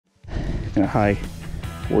Gonna high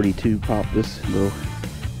 42 pop this little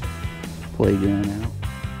playground out.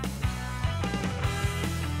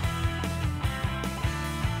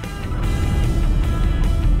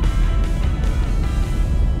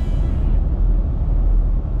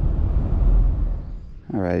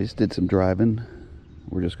 Alright, I just did some driving.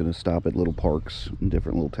 We're just gonna stop at little parks in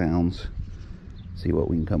different little towns, see what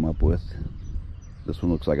we can come up with. This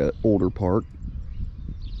one looks like an older park,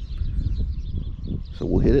 so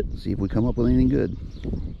we'll hit it and see if we come up with anything good.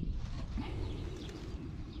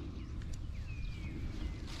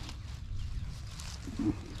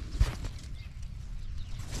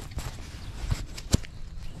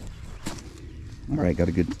 Alright, got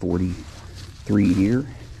a good 43 here.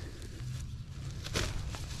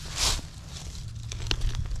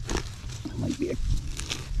 That might be a...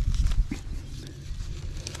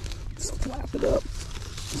 Let's flap it up.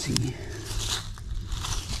 Let's see.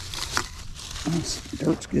 This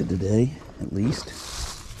dirt's good today, at least.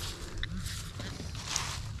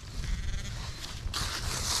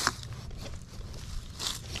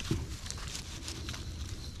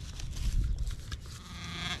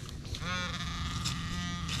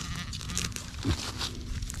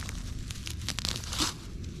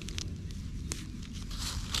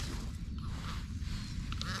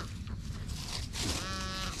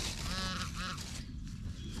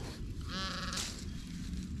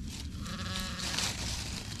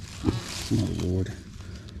 Oh Lord.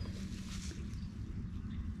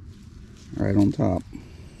 Right on top.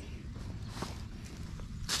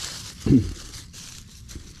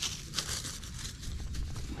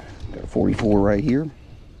 Got a 44 right here.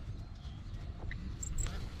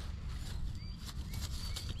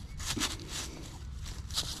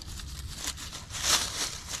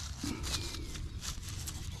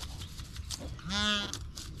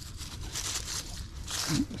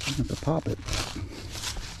 I have to pop it.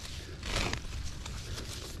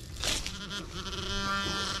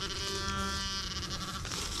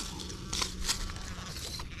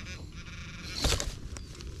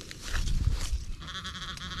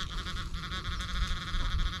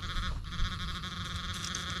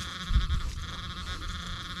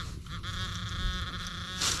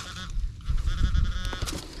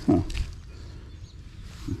 Huh.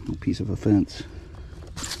 A piece of a fence.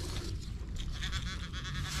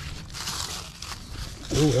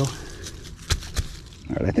 Oh well.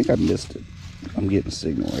 Alright, I think I missed it. I'm getting a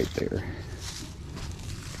signal right there.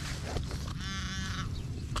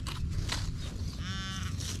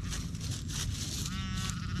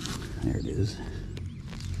 There it is.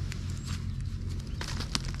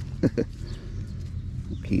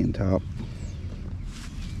 Key and top.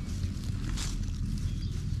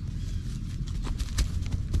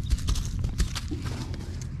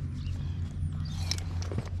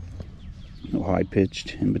 No high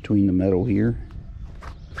pitched in between the metal here.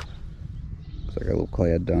 Looks like a little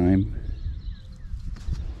clad dime.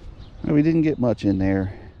 Well, we didn't get much in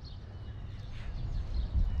there.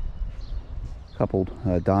 Coupled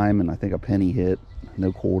dime and I think a penny hit.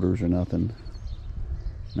 No quarters or nothing.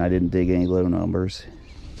 And I didn't dig any low numbers.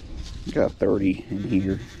 Got 30 in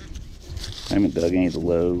here. I haven't dug any of the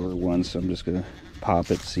low or ones, so I'm just gonna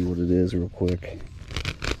pop it, see what it is real quick.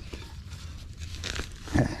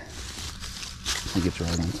 I think it's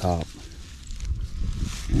right on top.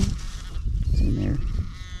 Yeah, it's in there.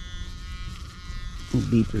 A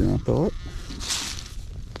little deeper than I thought.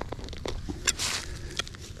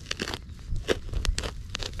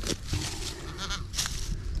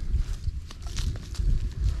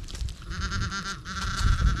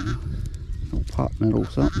 Little pot metal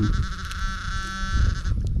something.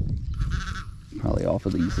 Probably off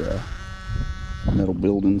of these metal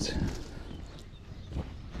buildings.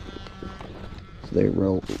 They're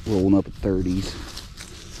rolling up at 30s.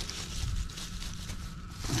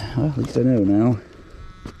 Well, at least I know now.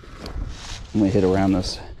 I'm gonna hit around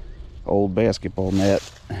this old basketball net.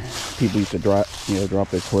 People used to drop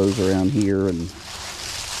their clothes around here and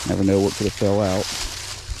never know what could have fell out.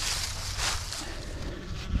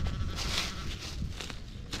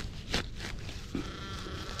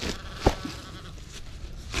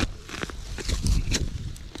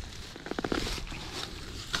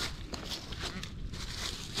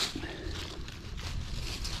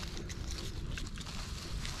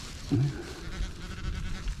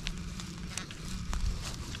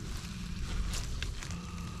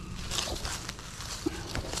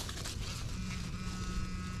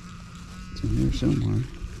 It's in there somewhere.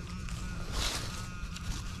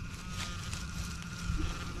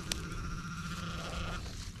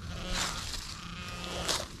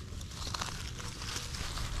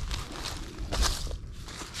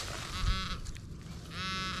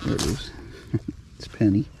 There it is. It's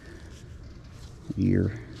penny.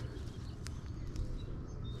 Year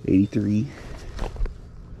 83.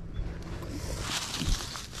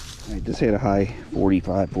 I just had a high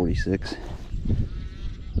 45, 46.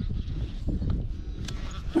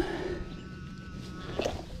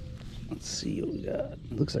 Let's see what we got.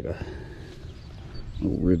 It looks like a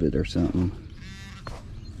little rivet or something.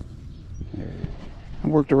 I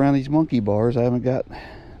worked around these monkey bars. I haven't got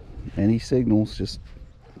any signals, just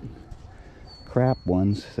crap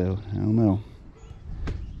ones, so I don't know.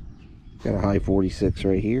 Got a high 46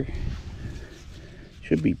 right here.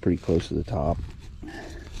 Should be pretty close to the top.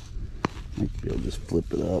 Might be able to just flip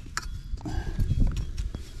it up.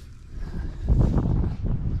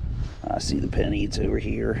 I see the penny, it's over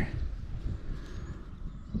here.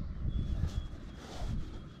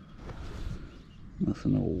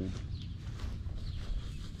 Nothing old.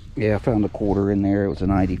 Yeah, I found a quarter in there. It was a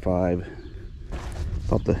 95.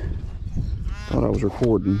 Thought I was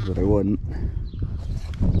recording, but I wasn't.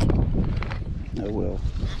 Oh well.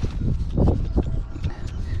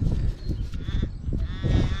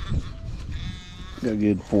 Got a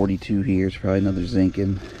good 42 here. It's probably another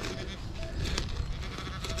zinking.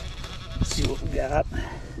 Let's see what we got.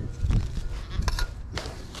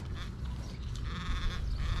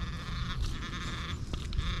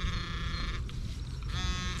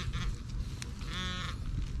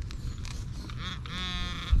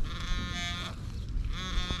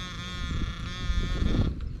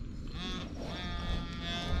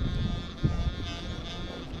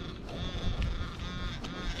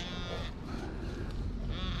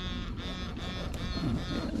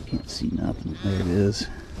 Can't see nothing. There it is.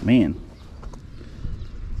 Man,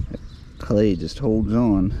 that clay just holds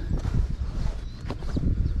on.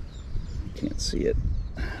 Can't see it.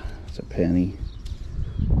 It's a penny.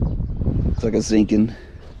 It's like a zinking.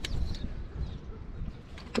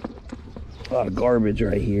 A lot of garbage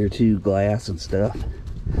right here too, glass and stuff.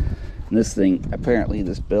 And this thing, apparently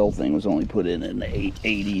this bell thing was only put in the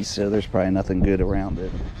 80s, so there's probably nothing good around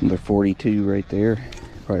it. Another 42 right there,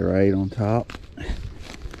 probably right on top.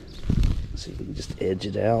 See if we can just edge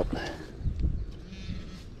it out.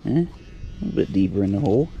 A little bit deeper in the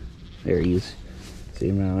hole. There he is. See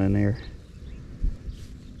him out in there.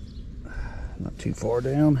 Not too far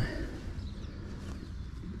down.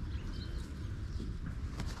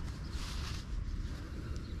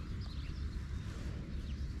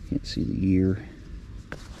 Can't see the year.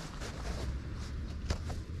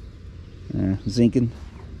 Zinking.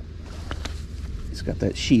 It's got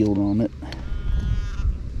that shield on it.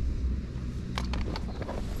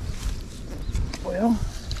 Well,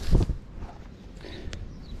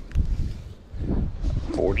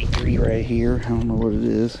 43 right here. I don't know what it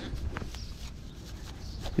is.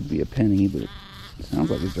 Could be a penny, but it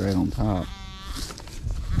sounds like it's right on top.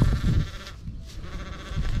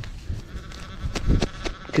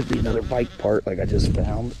 Could be another bike part like I just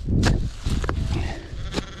found.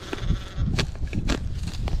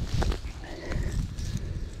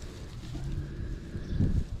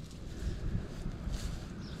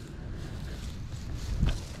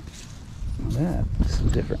 That some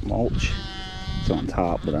different mulch. It's on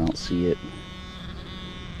top, but I don't see it.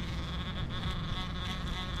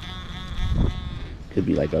 Could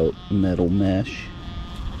be like a metal mesh.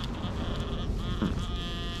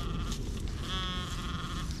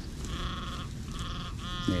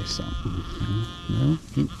 There's something. No,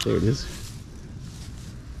 there it is.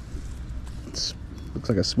 Looks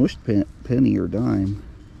like a smushed penny or dime.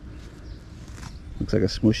 Looks like a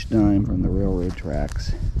smushed dime from the railroad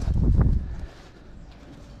tracks.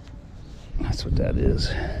 That's what that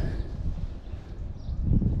is.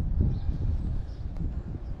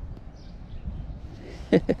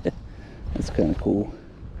 That's kind of cool.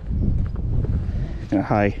 A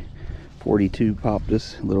high 42 popped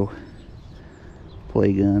this little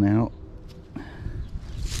play gun out.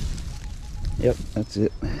 Yep, that's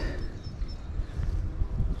it.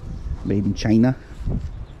 Made in China.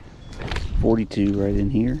 42 right in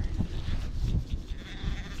here.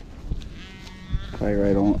 Probably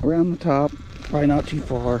right on around the top. Probably not too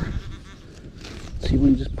far. See if we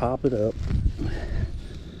can just pop it up.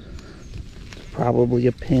 Probably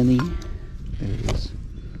a penny. There it is.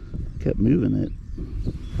 Kept moving it.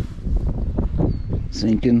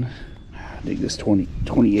 Sinking. I dig this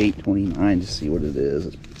 28, 29 to see what it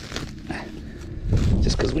is.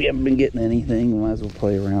 Just because we haven't been getting anything, we might as well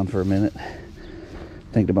play around for a minute.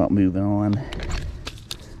 Thinking about moving on.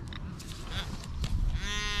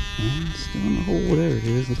 Still in the hole, whatever it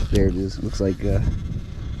is. There it is. It looks like, you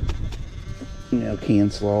know, can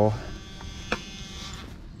slaw.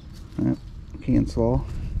 Yep, can slaw.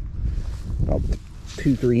 I'll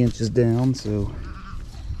 2-3 inches down, so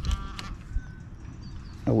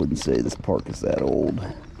I wouldn't say this park is that old,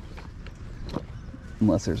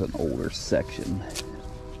 unless there's an older section.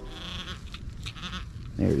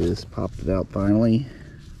 There it is, popped it out finally.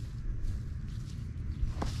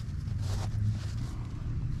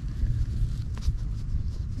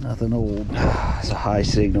 Nothing old. It's a high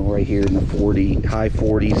signal right here in the high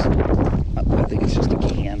 40s. I think it's just a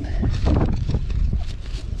can.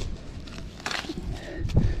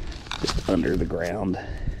 Just under the ground.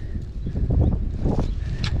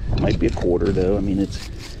 Might be a quarter though. I mean, it's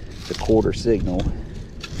a quarter signal.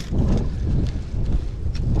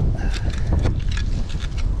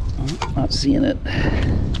 Not seeing it.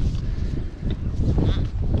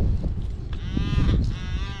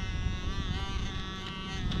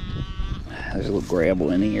 There's a little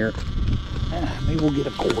gravel in here. Maybe we'll get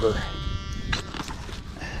a quarter.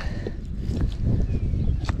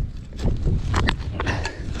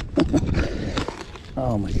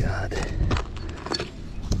 Oh my God.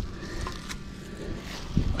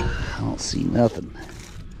 I don't see nothing.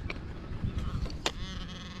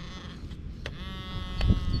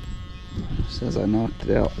 Says I knocked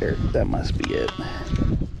it out there. That must be it.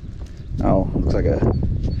 Oh, looks like a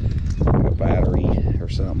battery or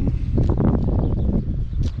something.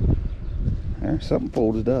 There's something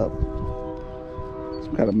folded up.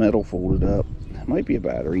 Some kind of metal folded up. It might be a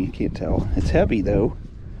battery, you can't tell. It's heavy though.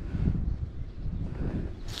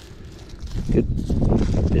 Good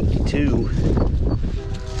 52.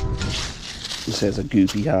 This has a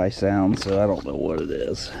goofy high sound, so I don't know what it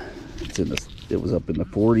is. It was up in the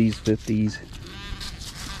 40s, 50s.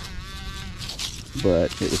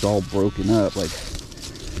 But it was all broken up, like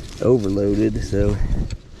overloaded, so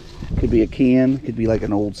could be a can, could be like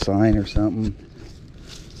an old sign or something.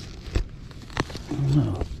 I don't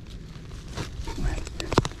know.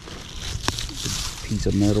 Piece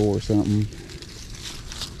of metal or something.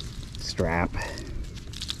 Strap.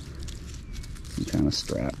 Some kind of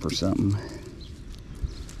strap or something.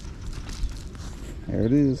 There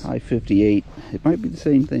it is. I-58. It might be the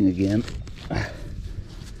same thing again.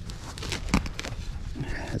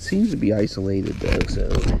 It seems to be isolated though, so,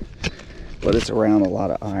 but it's around a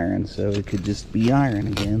lot of iron, so it could just be iron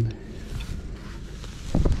again.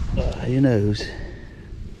 Who knows?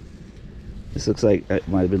 This looks like it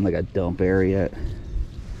might have been like a dump area,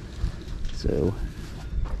 so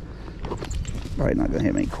probably not gonna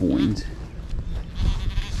have any coins.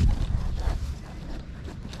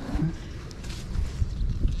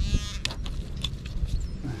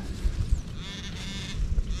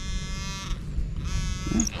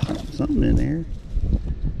 Something in there.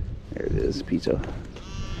 There it is, a piece of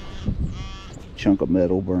chunk of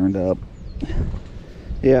metal burned up.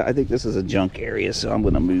 Yeah, I think this is a junk area, so I'm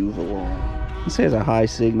gonna move along. This has a high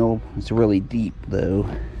signal. It's really deep though,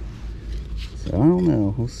 so I don't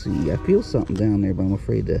know. We'll see. I feel something down there, but I'm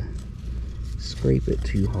afraid to scrape it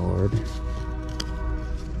too hard.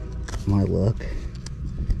 My luck.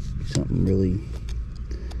 Something really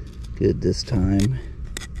good this time.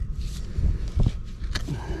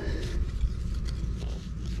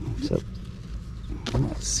 So I'm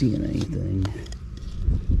not seeing anything.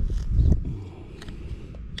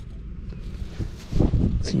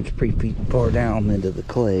 Seems pretty far down into the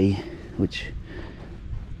clay, which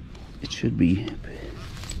it should be.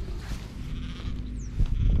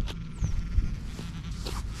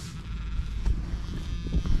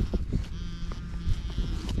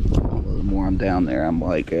 Although the more I'm down there, I'm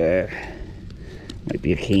like, might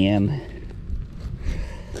be a can.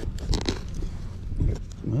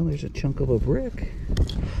 Well, there's a chunk of a brick.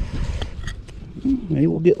 Maybe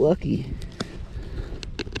we'll get lucky.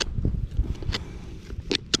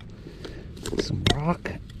 Some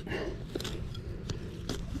rock.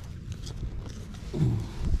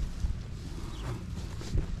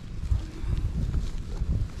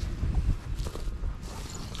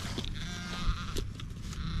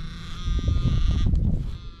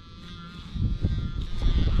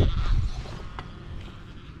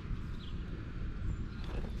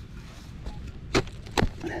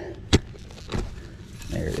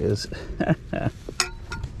 There it is.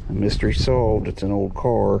 Mystery solved. It's an old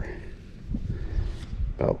car.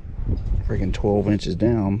 About freaking 12 inches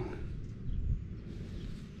down.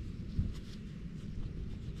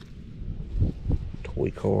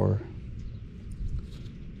 Toy car.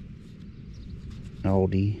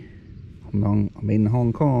 Audi. Made in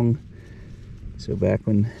Hong Kong. So back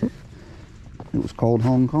when it was called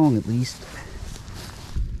Hong Kong, at least.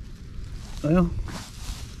 Well,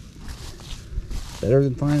 better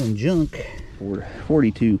than finding junk.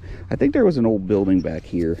 42. I think there was an old building back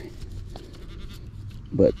here,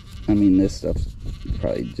 but I mean, this stuff's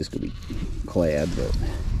probably just gonna be clad, but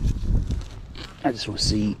I just want to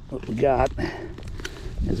see what we got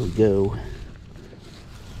as we go.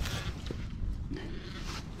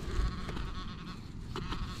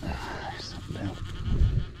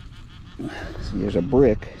 See, there's a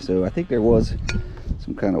brick, so I think there was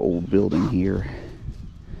some kind of old building here.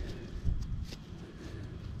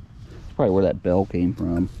 Probably where that bell came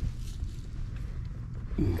from.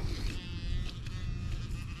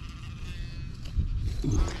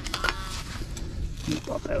 I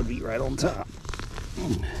thought that would be right on top.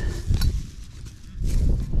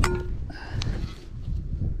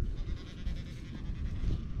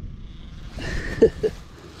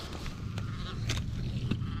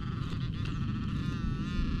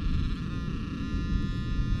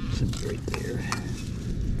 Should be right there.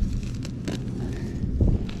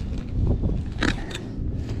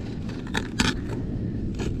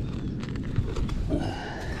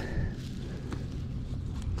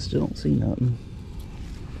 Still don't see nothing.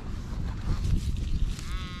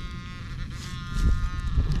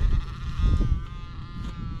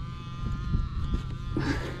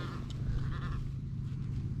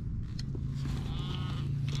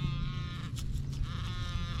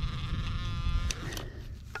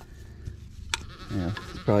 Yeah,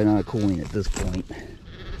 it's probably not a coin at this point.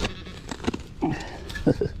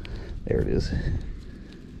 There it is.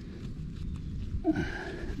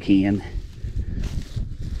 Can.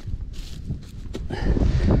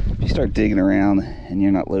 If you start digging around and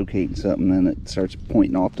you're not locating something, then it starts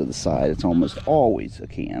pointing off to the side. It's almost always a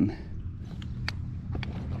can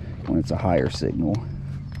when it's a higher signal.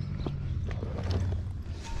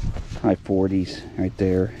 High 40s right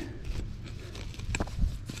there.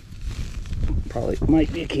 Probably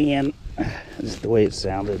might be a can, just the way it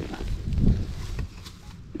sounded.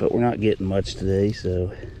 But we're not getting much today,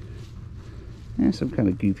 so yeah, some kind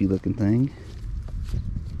of goofy looking thing.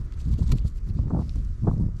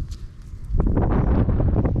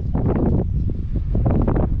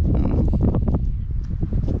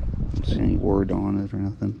 Don't see any word on it or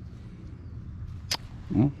nothing.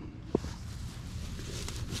 Well,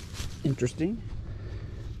 interesting.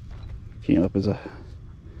 Came up as a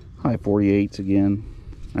high 48s again.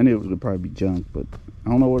 I knew it would probably be junk, but I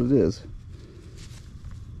don't know what it is.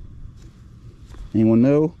 Anyone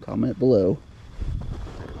know? Comment below.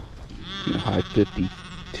 A high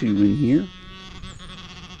 52 in here.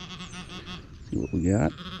 See what we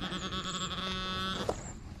got.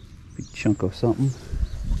 Big chunk of something.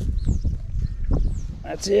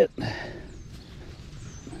 That's it.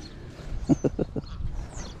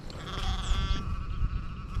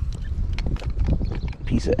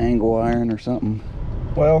 Piece of angle iron or something.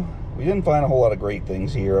 Well, we didn't find a whole lot of great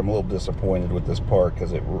things here. I'm a little disappointed with this park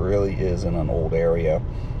because it really is in an old area.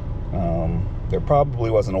 There probably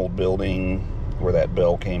was an old building where that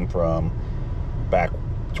bell came from back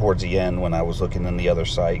towards the end when I was looking in the other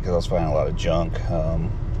site, because I was finding a lot of junk.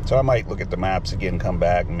 So I might look at the maps again, come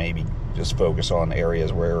back, and maybe just focus on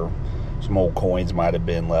areas where some old coins might have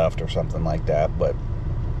been left or something like that. But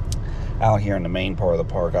out here in the main part of the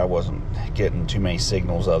park, I wasn't getting too many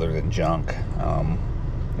signals other than junk.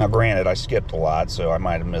 Now granted, I skipped a lot, so I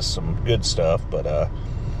might have missed some good stuff, but I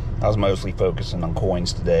was mostly focusing on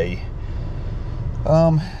coins today.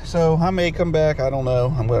 So I may come back, I don't know.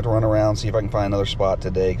 I'm going to have to run around, see if I can find another spot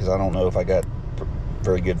today, because I don't know if I got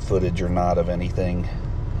very good footage or not of anything.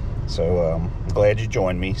 So I'm glad you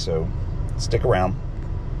joined me, so stick around.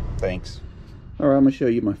 Thanks. Alright, I'm going to show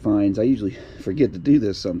you my finds. I usually forget to do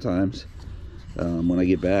this sometimes when I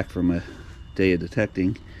get back from a day of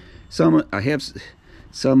detecting. I have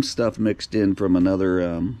some stuff mixed in from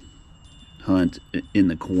another hunt in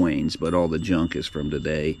the coins, but all the junk is from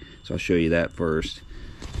today, so I'll show you that first.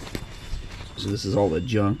 So this is all the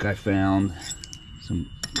junk I found. Some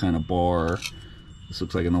kind of bar. This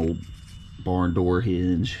looks like an old barn door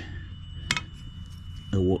hinge.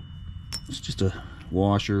 It's just a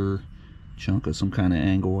washer, chunk of some kind of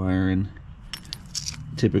angle iron,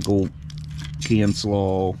 typical can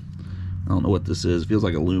slaw. I don't know what this is. It feels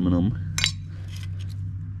like aluminum.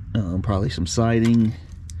 Probably some siding,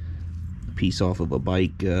 a piece off of a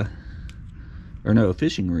bike, or no, a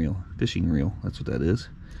fishing reel. That's what that is.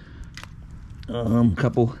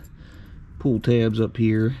 Couple pull tabs up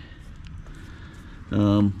here.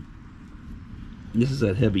 This is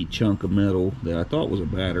that heavy chunk of metal that I thought was a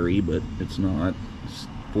battery, but it's not. It's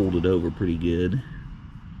folded over pretty good.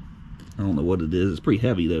 I don't know what it is. It's pretty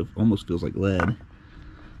heavy though. Almost feels like lead.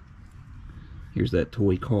 Here's that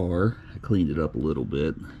toy car. I cleaned it up a little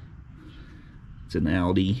bit. It's an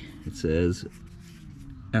Audi. It says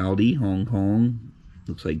Audi Hong Kong.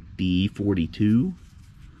 Looks like D42.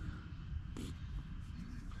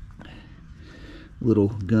 little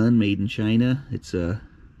gun made in China. It's a,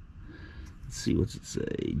 let's see, what's it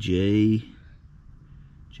say?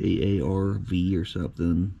 JARV or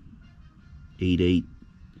something.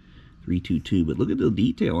 88322. But look at the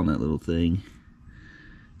detail on that little thing.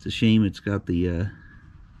 It's a shame it's got the it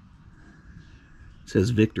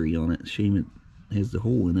says victory on it. Shame it has the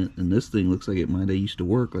hole in it. And this thing looks like it might have used to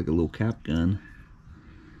work like a little cap gun.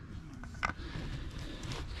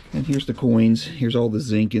 And here's the coins. Here's all the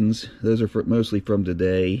Zinkins. Those are mostly from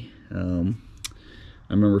today. I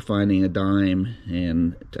remember finding a dime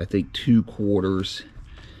and I think 2 quarters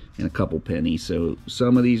and a couple pennies. So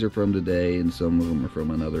some of these are from today and some of them are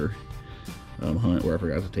from another hunt where I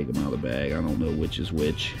forgot to take them out of the bag. I don't know which is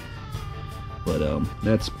which. But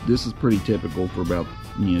this is pretty typical for about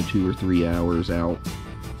 2 or 3 hours out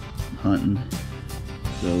hunting.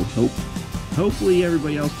 So hopefully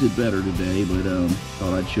everybody else did better today, but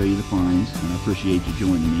thought I'd show you the finds, and I appreciate you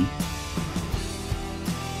joining me.